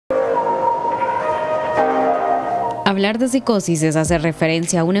Hablar de psicosis es hacer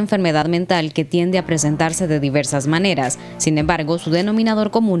referencia a una enfermedad mental que tiende a presentarse de diversas maneras. Sin embargo, su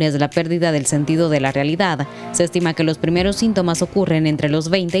denominador común es la pérdida del sentido de la realidad. Se estima que los primeros síntomas ocurren entre los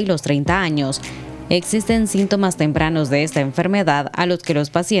 20 y los 30 años. Existen síntomas tempranos de esta enfermedad a los que los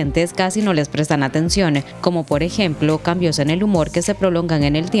pacientes casi no les prestan atención, como por ejemplo cambios en el humor que se prolongan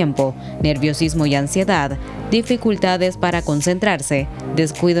en el tiempo, nerviosismo y ansiedad, dificultades para concentrarse,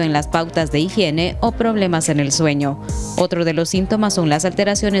 descuido en las pautas de higiene o problemas en el sueño. Otro de los síntomas son las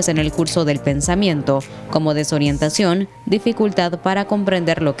alteraciones en el curso del pensamiento, como desorientación, dificultad para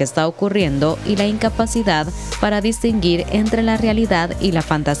comprender lo que está ocurriendo y la incapacidad para distinguir entre la realidad y la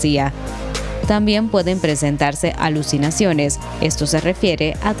fantasía. También pueden presentarse alucinaciones. Esto se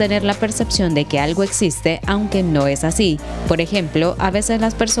refiere a tener la percepción de que algo existe aunque no es así. Por ejemplo, a veces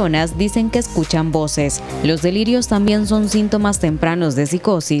las personas dicen que escuchan voces. Los delirios también son síntomas tempranos de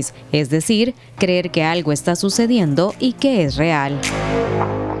psicosis, es decir, creer que algo está sucediendo y que es real.